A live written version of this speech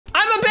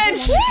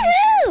bench!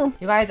 Woohoo!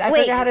 You guys, I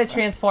forgot how to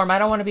transform. I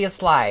don't want to be a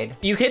slide.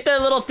 You hit the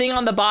little thing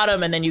on the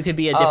bottom and then you could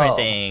be a different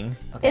thing.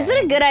 Okay. Is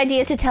it a good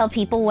idea to tell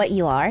people what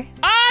you are?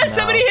 Ah,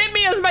 somebody hit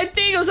me. It was my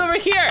thing. It was over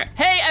here.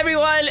 Hey,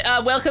 everyone.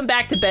 Welcome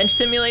back to Bench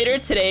Simulator.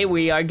 Today,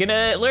 we are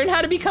gonna learn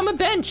how to become a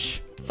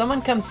bench.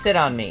 Someone come sit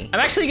on me. I'm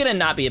actually gonna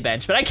not be a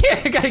bench, but I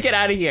can't. I gotta get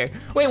out of here.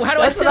 Wait, how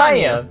do I sit what on I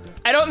you? am.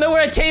 I don't know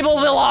where a table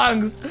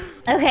belongs.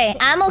 Okay,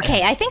 I'm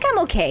okay. I think I'm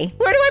okay.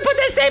 Where do I put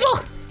this table?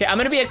 Okay, I'm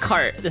gonna be a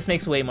cart. This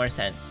makes way more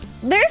sense.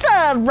 There's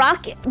a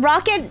rocket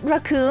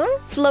raccoon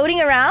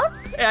floating around.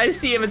 Yeah, I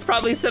see him. It's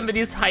probably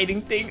somebody's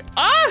hiding thing.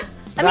 Ah!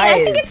 I mean, I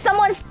think Guys. it's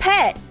someone's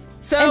pet.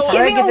 So It's I'm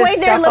gonna giving get this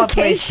away their stuff off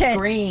my location.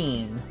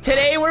 screen.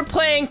 today we're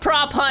playing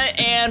prop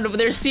hunt, and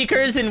there's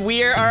seekers, and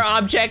we're our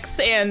objects,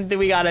 and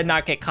we gotta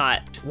not get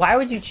caught. Why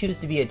would you choose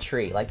to be a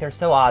tree? Like, they're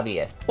so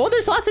obvious. Well,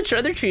 there's lots of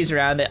other trees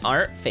around that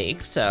aren't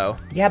fake, so.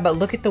 Yeah, but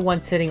look at the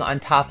one sitting on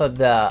top of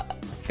the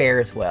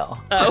Ferris wheel.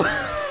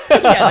 Oh, yeah,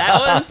 that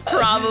one's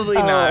probably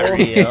not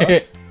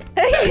real.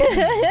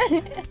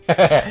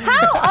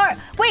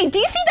 Wait, do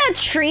you see that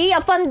tree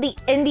up on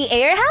in the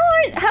air?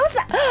 How's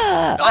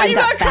that? Oh, you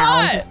got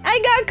caught! I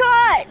got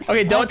caught!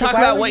 Okay, don't Elastic, talk why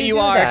about would what you you do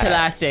are that? to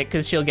Elastic,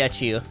 because she'll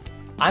get you.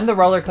 I'm the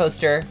roller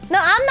coaster. No,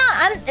 I'm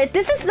not.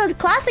 This is the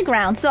classic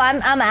round, so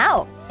I'm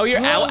out. Oh, you're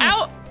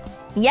out?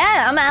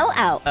 Yeah, I'm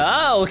out.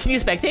 Oh, can you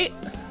spectate?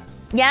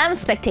 Yeah, I'm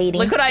spectating.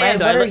 Look what I am.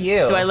 Ryan, what are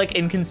you? Do I look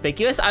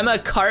inconspicuous? I'm a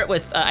cart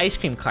with an ice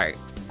cream cart.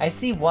 I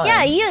see one.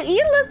 Yeah,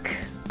 you look.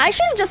 I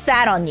should have just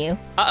sat on you.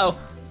 Uh-oh.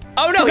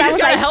 Oh, no, 'Cause he I just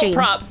was got a ice help cream.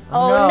 prop.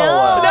 Oh No.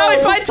 no! No,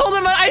 if I told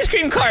him an ice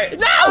cream cart.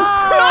 No!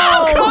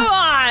 Oh. No, come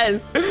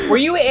on! Were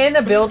you in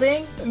the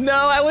building? No,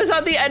 I was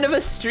on the end of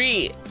a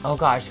street. Oh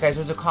gosh, guys,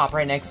 there's a cop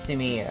right next to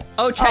me.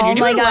 Oh, Chad, Oh you're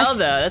my doing gosh. well,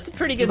 though. That's a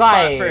pretty good You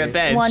spot for a guys.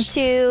 bench. 1, 2.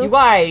 You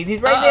guys,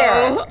 he's right Uh-oh,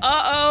 there.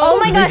 uh-oh. Oh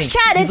my He's gosh, leaving.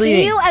 Chad, He's it's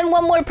leaving. you and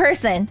one more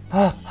person.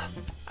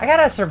 I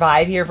gotta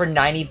survive here for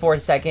 94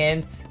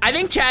 seconds. I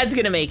think Chad's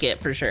gonna make it,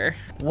 for sure.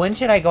 When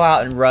should I go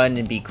out and run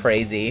and be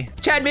crazy?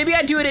 Chad, maybe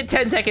I do it in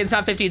 10 seconds,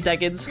 not 15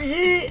 seconds.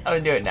 I'm gonna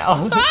do it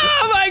now.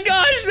 Oh my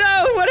gosh,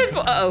 no! What if,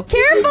 uh-oh.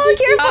 Careful!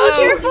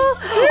 Uh-oh.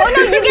 Oh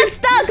no, you get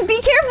stuck! Be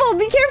careful!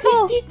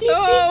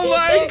 Oh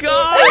my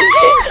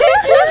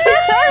gosh!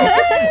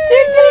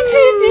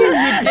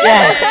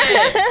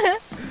 Yes.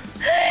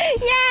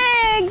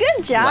 Yay!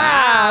 Good job!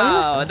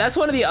 Wow, that's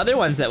one of the other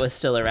ones that was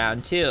still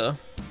around, too.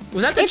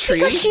 Was that the It's tree?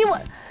 because she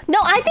No,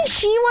 I think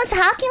she was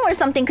hacking or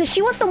something, because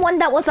she was the one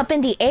that was up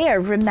in the air,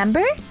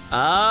 remember?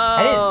 Oh,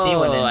 didn't see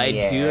one in the I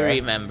do air.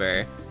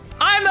 remember.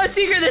 I'm a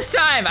seeker this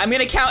time. I'm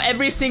gonna count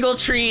every single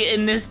tree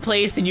in this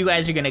place, and you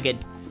guys are gonna get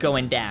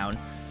going down.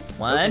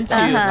 1, 2,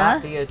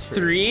 Not be a tree.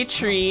 3 I don't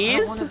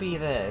trees. wanna be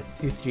this.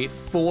 2, 3,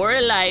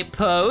 4 light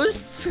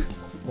posts.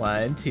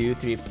 1, 2,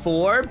 3,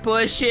 4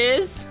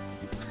 bushes.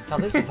 Oh,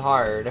 this is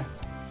hard.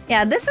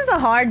 Yeah, this is a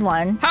hard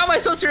one. How am I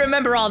supposed to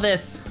remember all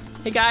this?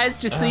 Hey guys,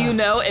 just so you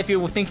know, if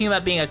you're thinking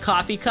about being a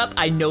coffee cup,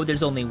 I know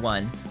there's only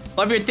one.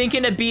 Or if you're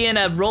thinking of being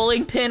a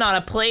rolling pin on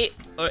a plate,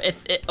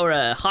 or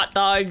a hot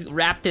dog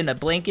wrapped in a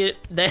blanket,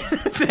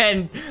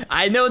 then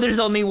I know there's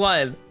only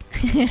one.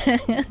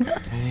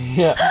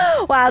 Yeah.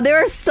 Wow, there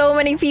are so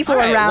many people All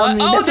right, around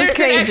me. Oh, This there's is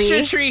crazy. an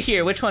extra tree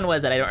here. Which one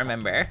was it? I don't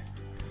remember.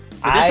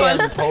 I one?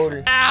 am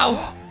totally.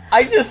 Ow!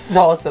 I just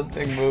saw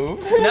something move.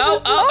 No,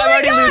 oh, my I'm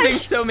already gosh! losing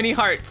so many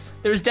hearts.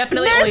 There's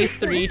definitely only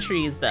 3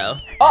 trees though.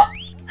 Oh!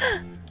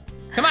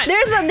 Come on.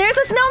 There's a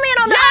snowman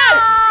on the.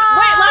 Yes!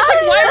 Wait, Lassie,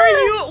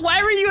 Ah!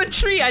 why were you a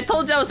tree? I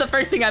told you that was the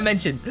first thing I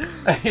mentioned.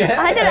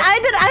 I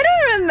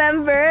don't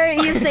remember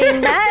you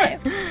saying that.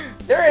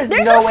 There's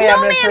There's no a way I'm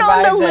gonna snowman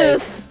on survive the this.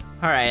 loose.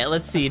 All right,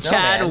 let's see. Snowman.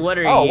 Chad, what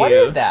are you? Oh, what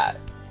is that?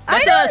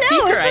 That's I a don't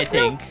know, seeker, it's a I snow-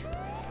 think.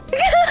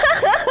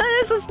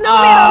 There's a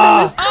snowman on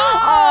the loose.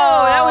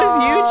 Oh, that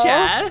was you,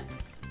 Chad.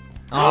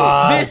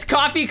 Ah. This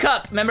coffee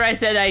cup. Remember I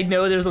said I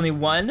know there's only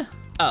one?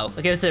 Oh,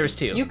 I guess there was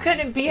 2. You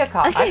couldn't be a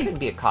coffee. I couldn't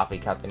be a coffee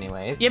cup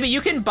anyways. Yeah, but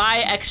you can buy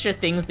extra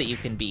things that you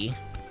can be.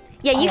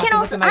 Yeah, you Oh, I can look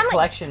also. at my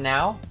collection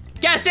now.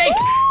 Gas tank!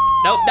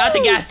 Nope, not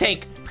the gas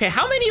tank. Okay,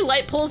 how many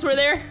light poles were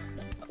there?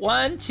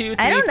 1, 2,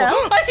 3, I don't 4.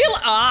 know. I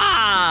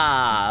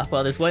see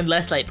well, there's one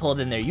less light pole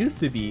than there used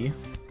to be.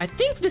 I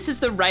think this is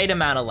the right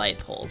amount of light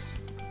poles.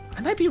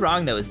 I might be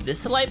wrong though. Is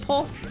this a light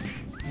pole?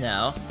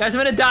 No. Guys, I'm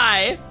gonna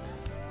die.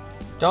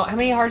 Don't. How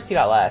many hearts you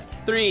got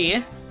left?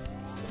 3.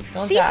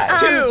 Don't See if, die.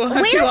 2.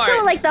 wait 2 until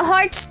hearts. like the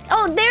hearts.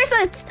 Oh, there's a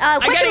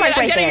I'm question getting mark it, I'm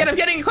right getting there. it, I'm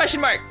getting a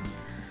question mark.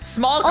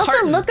 Small Also,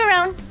 carton. look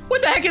around.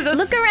 What the heck is this?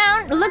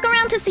 Look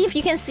around to see if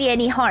you can see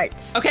any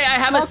hearts. Okay, I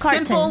have a Small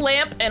carton. simple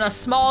lamp and a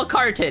small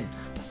carton.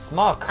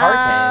 Small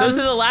carton. Those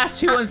are the last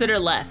 2 ones that are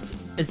left.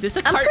 Is this a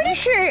I'm carton?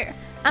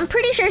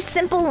 pretty sure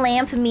simple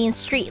lamp means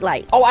street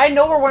lights. Oh, I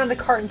know where one of the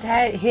cartons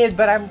hid,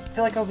 but I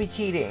feel like I'll be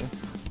cheating.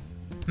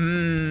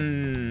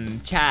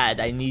 Chad,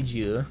 I need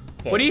you.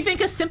 Okay. What do you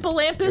think a simple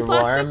lamp is,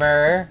 Lastic?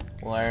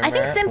 Warmer. I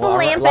think simple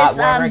warmer, lamp lot is,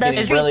 warmer, the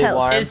getting street really post.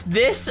 warm. Is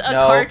this a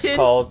no, carton?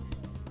 cold.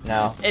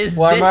 No. Is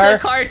warmer, this a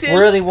carton?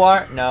 Really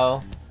warm.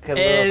 No. A little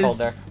Is-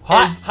 colder.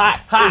 Hot, hot,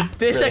 hot. Is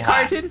this really a hot.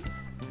 carton?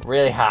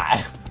 Really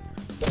hot.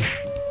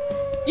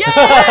 Yeah!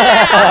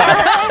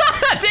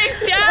 Thank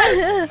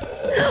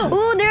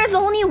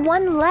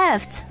one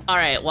left. All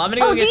right, well, I'm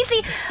gonna go Oh, do you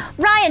see,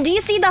 Ryan? Do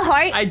you see the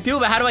heart I do,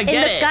 but how do I get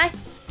in the it? sky?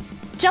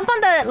 Jump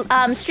on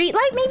the street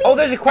light, maybe. Oh,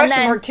 there's a question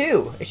then- mark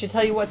too. It should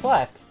tell you what's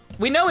left.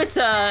 We know it's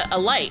a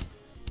light.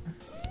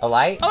 A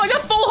light? Oh, I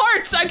got full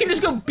hearts. I can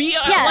just go beat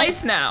Yeah.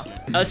 lights now.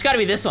 Oh, it's gotta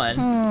be this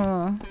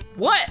one.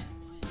 What?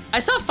 I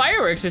saw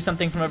fireworks or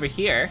something from over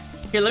here.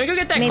 Here, let me go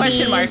get that Maybe-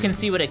 question mark and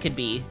see what it could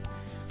be.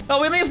 Oh,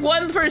 we only have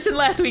one person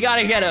left. We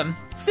gotta get him.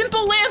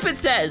 Simple lamp, it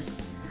says.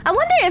 I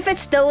wonder if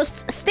it's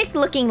those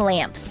stick-looking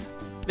lamps.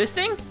 This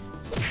thing?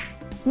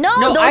 No,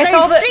 No, those I are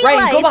saw the. street Ryan,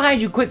 lights. go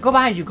behind you, quick! Go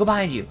behind you! Go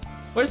behind you!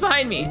 Where's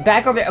behind me?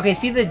 Back over there. Okay,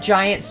 see the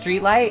giant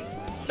street light?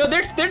 No,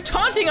 they're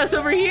taunting us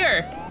over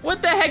here.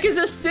 What the heck is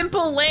a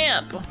simple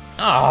lamp?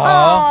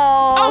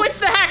 Oh, it's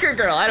the hacker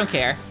girl. I don't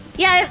care.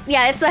 Yeah,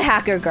 it's the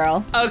hacker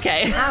girl.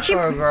 Okay.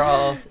 Poor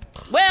girl.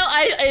 Well,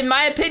 in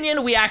my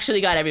opinion, we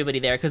actually got everybody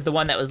there because the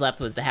one that was left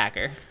was the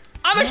hacker.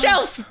 I'm a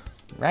shelf.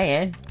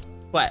 Ryan,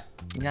 What?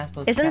 you're not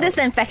supposed to. Isn't count. this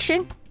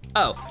infection?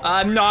 Oh,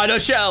 I'm not a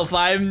shelf.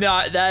 I'm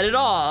not that at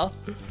all.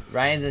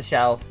 Ryan's a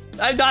shelf.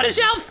 I'm not a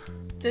shelf.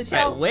 It's a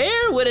All right, shelf.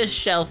 where would a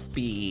shelf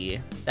be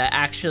that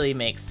actually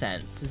makes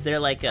sense? Is there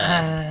like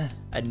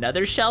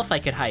another shelf I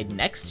could hide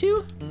next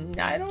to?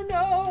 I don't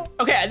know.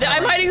 Okay,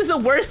 I'm hiding is the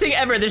worst thing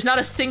ever. There's not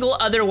a single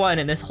other one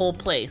in this whole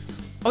place.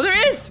 Oh, there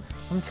is.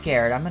 I'm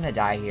scared. I'm gonna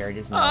die here.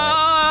 Just know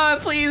Ah,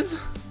 please.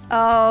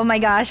 Oh my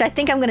gosh, I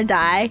think I'm gonna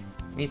die.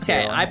 it. Me too.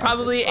 Okay, don't I like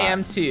probably this spot.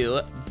 am too,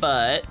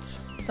 but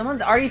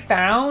Someone's already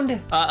found.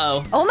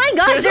 uh-oh. Oh my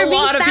gosh, There's a they're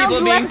being lot of found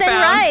people left being and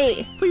found.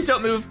 right. Please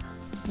don't move.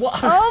 What?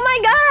 Oh my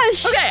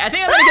gosh. Okay, I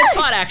think I'm in a good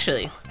spot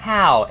actually.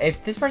 How?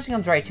 If this person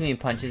comes right to me and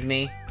punches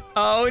me,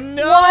 Oh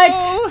no!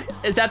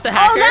 What? Is that the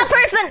hacker? Oh, that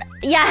person,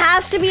 yeah,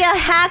 has to be a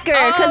hacker.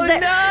 Oh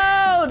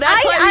no!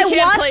 That's why I we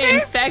can't watched play her.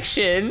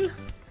 Infection.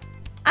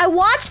 I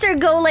watched her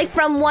go like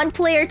from one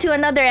player to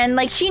another, and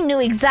like she knew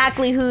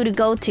exactly who to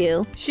go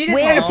to. she just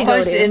where got to go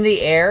punched to. in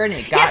the air and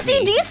it got Yeah, see,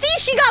 me. do you see?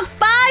 She got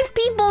 5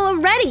 people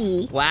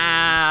already.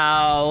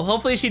 Wow.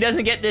 Hopefully she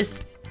doesn't get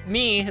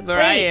me, where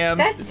I Wait, am.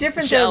 that's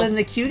different Shelf. though than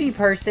the cutie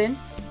person.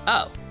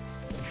 Oh.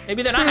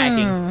 Maybe they're not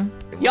hacking.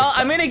 Y'all,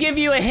 I'm gonna give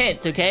you a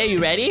hint, okay? You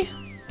ready?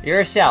 You're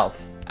a shelf.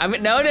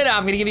 No,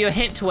 I'm gonna give you a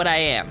hint to what I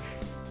am,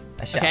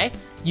 A shelf. okay?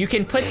 You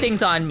can put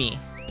things on me.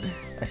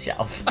 A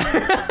shelf.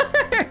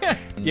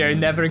 You're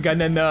never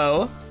gonna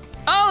know.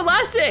 Oh,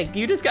 Lasik,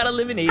 you just got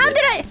eliminated.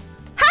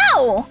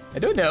 How? I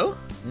don't know.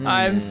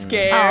 I'm Oh,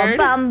 scared.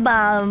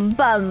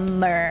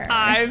 bummer.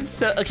 I'm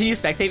so. Can you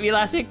spectate me,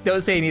 Lasik?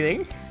 Don't say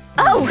anything.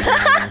 Oh.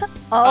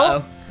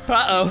 Oh.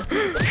 Uh-oh.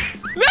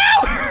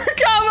 No!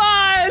 Come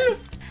on!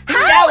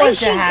 That How was is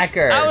the she?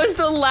 hacker. I was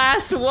the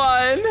last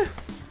one.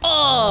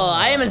 Oh,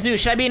 I am a zoo.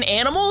 Should I be an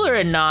animal or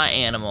a not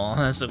animal?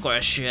 That's the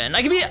question.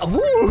 I could be.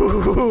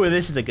 Ooh,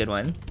 this is a good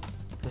one.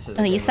 This is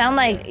Oh, a you good sound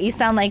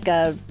one. like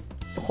a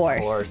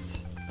horse. Horse.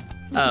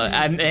 Oh,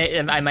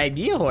 I might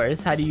be a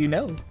horse. How do you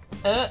know?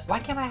 Why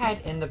can't I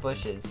hide in the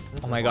bushes? This Oh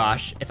is my lame.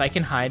 gosh, if I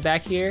can hide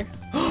back here.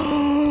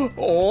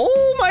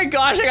 Oh my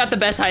gosh, I got the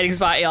best hiding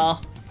spot,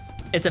 y'all.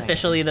 It's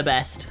officially the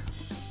best.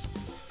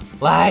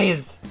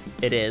 Lies.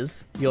 It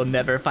is. You'll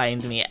never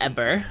find me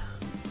ever.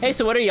 Hey,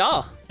 so what are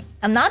y'all?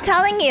 I'm not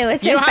telling you.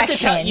 It's You don't have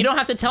infection. to tell. You don't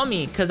have to tell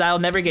me, cause I'll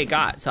never get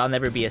got, so I'll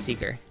never be a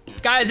seeker.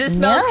 Guys, it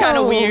smells kind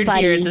of weird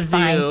here at the zoo.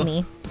 Find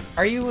me.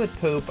 Are you a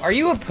poop? Are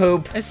you a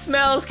poop? It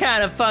smells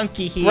kind of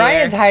funky here.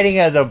 Ryan's hiding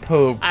as a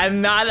poop.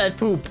 I'm not a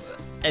poop.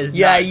 It's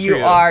Yeah, not you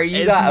true. are. You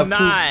It's got a not.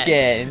 poop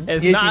skin.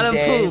 It's Yes, not you a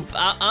did. poop.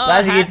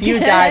 Lassie, if you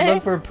died,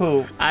 look for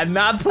poop. I'm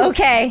not poop.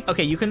 Okay.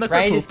 Okay, you can look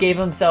Ryan for poop. just gave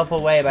himself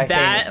away by saying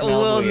it That smells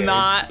will weird.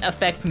 not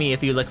affect me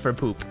if you look for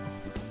poop.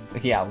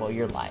 Yeah, well,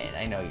 you're lying.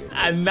 I know you're.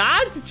 I'm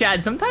not,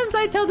 Chad. Sometimes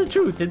I tell the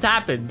truth. It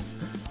happens.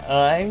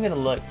 I'm gonna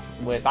look.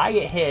 If I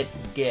get hit,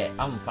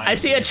 I'm fine. I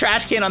see a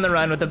trash can on the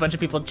run with a bunch of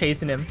people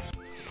chasing him.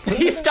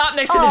 He stopped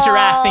next to the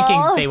giraffe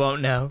thinking they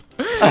won't know.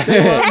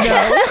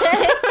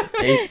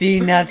 They see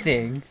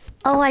nothing.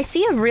 Oh, I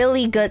see a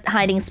really good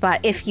hiding spot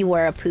if you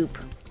were a poop.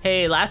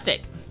 Hey,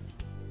 Elastic.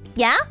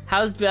 Yeah?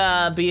 How's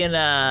being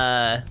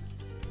that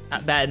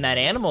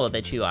animal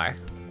that you are?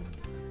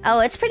 Oh,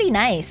 it's pretty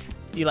nice.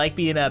 You like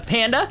being a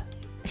panda?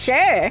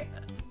 Sure.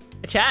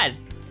 Chad,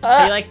 how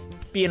do you like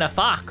being a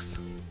fox?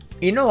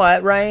 You know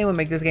what, Ryan, would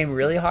make this game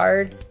really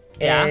hard?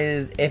 Yeah?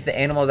 Is if the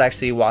animals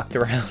actually walked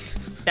around.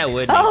 That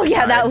would. Oh, make it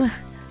yeah, that hard. would.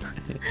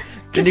 Then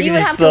 'Cause you you can would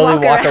just have to slowly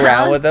walk walk around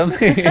around. with them.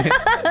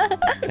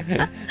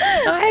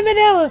 I'm an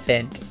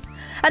elephant.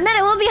 And then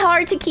it will be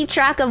hard to keep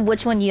track of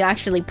which one you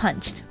actually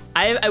punched.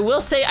 I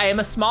will say I am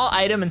a small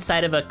item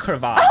inside of a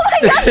crevasse.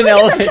 There's an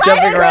elephant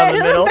jumping around the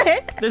middle.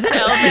 There's an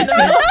elephant in the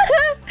middle.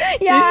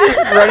 Yeah. He's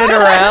just running I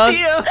around. see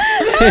him.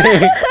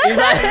 He's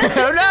like,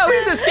 oh no,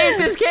 he's escaped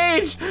his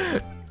cage.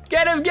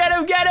 Get him, get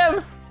him, get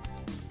him.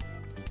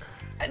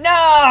 No!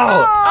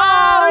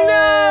 Oh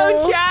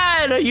no,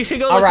 Chad. You should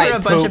go look All right, for a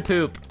bunch of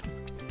poop.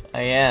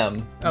 I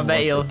am. I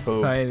bet you'll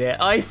poop. find it.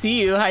 Oh, I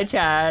see you. Hi,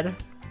 Chad.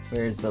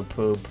 Where's the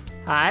poop?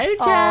 Hi,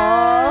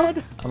 Chad.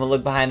 I'm gonna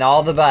look behind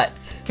all the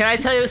butts. Can I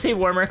tell you to say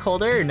warmer,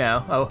 colder, or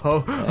no?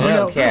 Oh, I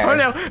don't care. Oh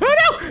no, oh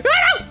no, oh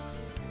no!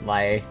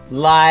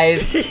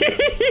 Lies.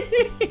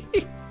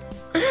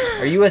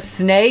 Are you a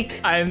snake?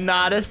 I'm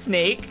not a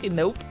snake.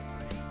 Nope.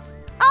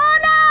 Oh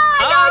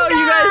no! I got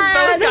you guys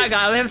both got.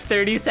 got. I only have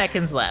 30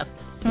 seconds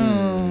left.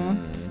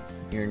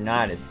 You're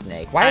not a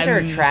snake. Why is there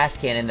a trash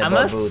can in the I'm a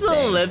bamboo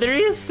thing?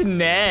 slithery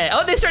snake.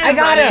 Oh, they started I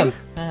got running. him.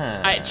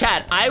 All right,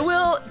 Chad, I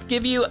will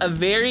give you a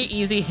very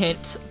easy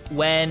hint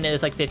when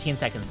there's like 15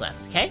 seconds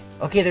left, okay?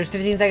 Okay, there's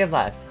 15 seconds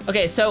left.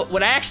 Okay, so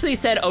when I actually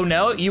said, oh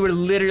no, you were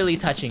literally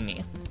touching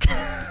me.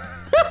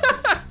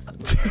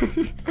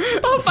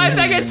 Oh, 5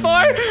 seconds,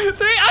 4, 3, oh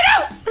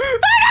no! Oh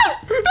no!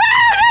 Oh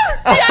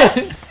no!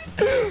 Yes!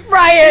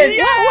 Ryan! Yay!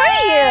 What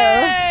were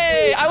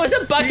you? I was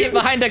a bucket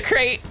behind a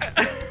crate.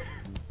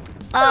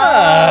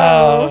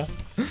 Oh.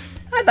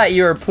 I thought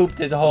you were pooped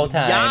this whole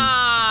time.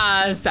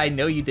 Yes, I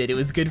know you did. It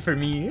was good for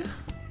me.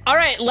 All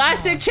right,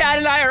 Lastic, Chad,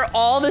 and I are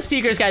all the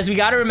seekers, guys. We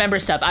gotta remember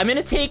stuff. I'm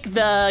gonna take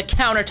the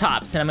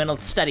countertops and I'm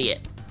gonna study it.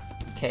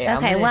 Okay,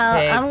 Okay,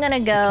 well, I'm gonna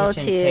go to.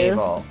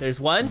 Table. There's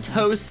one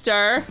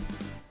toaster.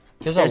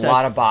 There's a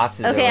lot of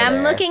boxes. Okay, over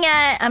I'm there.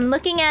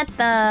 looking at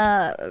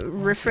the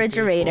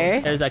refrigerator.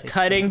 There's a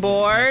cutting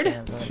board.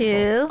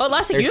 2. Oh,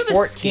 Lastic, There's you have a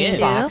 14 skin.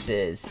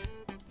 boxes.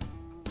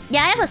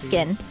 Yeah, I have a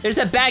skin. There's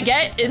a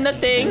baguette in the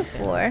thing.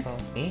 4.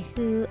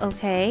 2.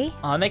 Okay.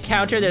 On the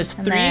counter, there's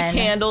And 3 then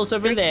candles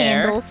over 3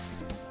 there.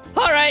 candles.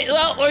 All right,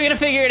 well, we're gonna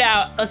figure it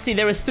out. Let's see,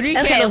 there was 3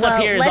 Okay, candles up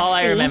well, here is let's all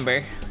I see.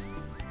 remember.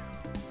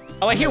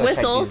 Oh, I hear I'm gonna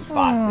check these whistles.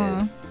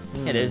 boxes.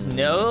 Yeah, there's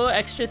no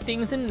extra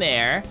things in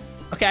there.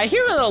 Okay, I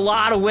hear a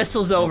lot of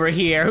whistles over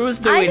here. Who's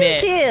doing I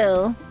it? do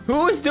too.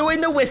 Who's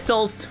doing the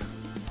whistles?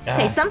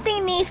 Okay,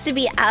 something needs to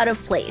be out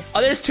of place. Oh,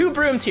 there's 2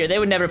 brooms here. They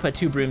would never put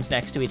 2 brooms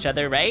next to each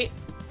other, right?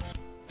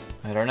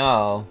 I don't know.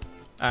 All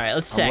right,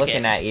 let's check I'm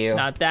looking it. at you.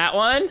 Not that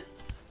one.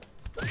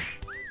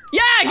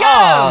 Yeah, I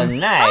got Oh, him!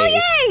 nice.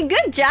 Oh yay!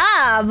 Good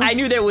job. I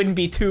knew there wouldn't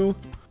be 2.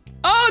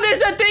 Oh,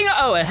 there's a thing.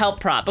 Oh, a help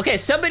prop. Okay,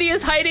 somebody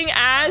is hiding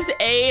as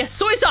a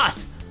soy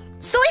sauce.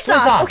 Soy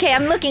sauce. sauce. Okay,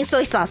 I'm looking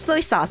soy sauce. Soy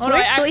sauce. Oh, no, I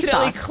Where's soy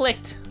accidentally sauce?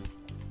 clicked.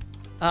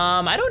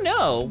 I don't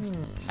know.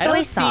 I Soy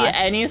don't sauce.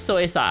 see any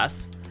soy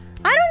sauce.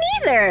 I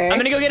don't either. I'm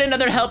gonna go get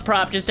another help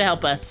prop just to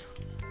help us.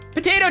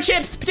 Potato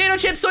chips,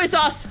 soy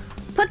sauce.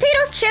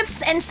 Potatoes,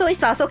 chips, and soy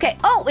sauce. Okay.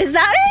 Oh, is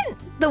that it?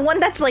 The one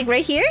that's like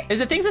right here? Is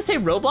it things that say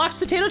Roblox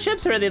potato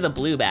chips or are they the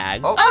blue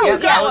bags? Oh, Oh, Yeah, yeah.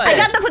 that was I it.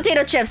 got the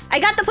potato chips. I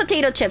got the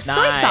potato chips.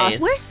 Soy Nice. sauce.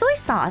 Where's soy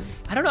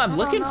sauce? I don't know, I'm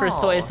looking for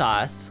soy know.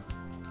 sauce.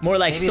 More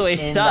like Maybe soy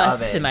it's in the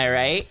sus, oven. am I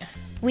right?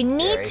 We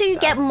need Very to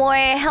get sus. more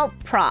help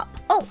prop.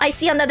 Oh, I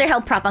see another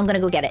help prop. I'm gonna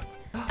go get it.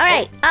 All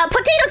right.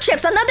 Potato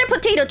chips. Another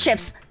potato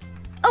chips.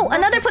 Oh,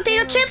 another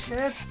potato chips.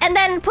 chips. And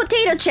then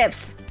potato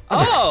chips.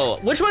 Oh,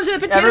 which ones are the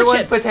potato Everyone's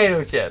chips?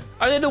 potato chips.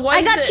 Are they the ones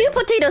I got that... 2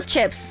 potato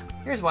chips.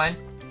 Here's one.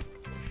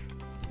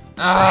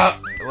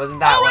 It wasn't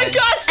that Oh, one. I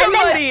got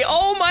somebody!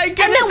 Oh my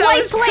goodness, then that white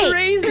was plate.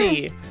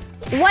 crazy!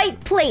 White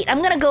plate.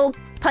 I'm gonna go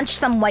punch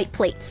some white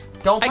plates.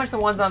 Don't punch the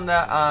ones on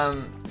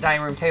the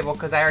dining room table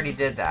because I already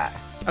did that.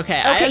 Okay,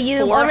 I Okay, have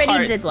you 4 already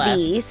hearts did left.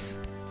 these.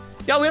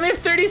 Yo, we only have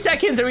 30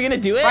 seconds. Are we gonna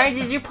do it? Ryan,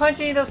 did you punch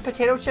any of those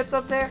potato chips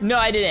up there? No,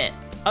 I didn't.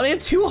 I only have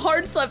 2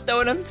 hearts left though,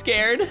 and I'm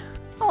scared.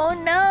 Oh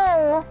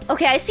no.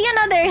 Okay, I see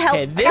another help.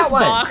 Okay, this got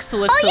one. box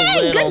looks Oh, yay,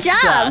 a little good job.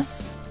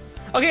 sus.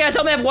 Okay, guys, I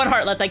only have 1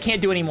 heart left. I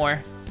can't do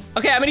anymore.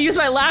 Okay, I'm gonna use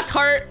my last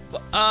heart.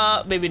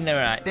 Maybe never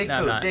mind. Big no,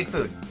 I'm food, not. big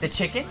food. The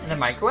chicken in the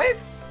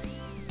microwave?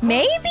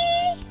 Maybe?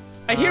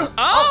 I hear.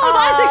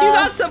 Oh, Lasik, you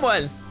got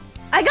someone.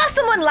 I got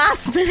someone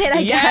last minute, I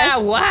Yeah, guess.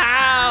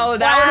 wow,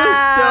 that one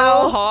was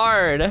so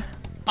hard.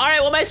 All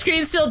right, well, my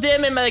screen's still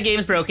dim and my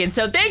game's broken.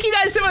 So thank you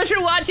guys so much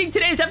for watching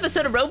today's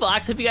episode of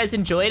Roblox. Hope you guys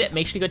enjoyed it.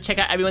 Make sure to go check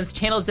out everyone's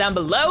channels down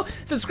below.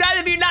 Subscribe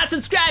if you're not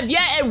subscribed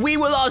yet, and we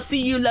will all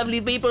see you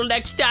lovely people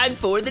next time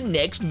for the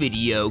next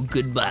video.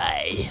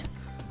 Goodbye.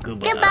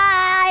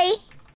 Goodbye.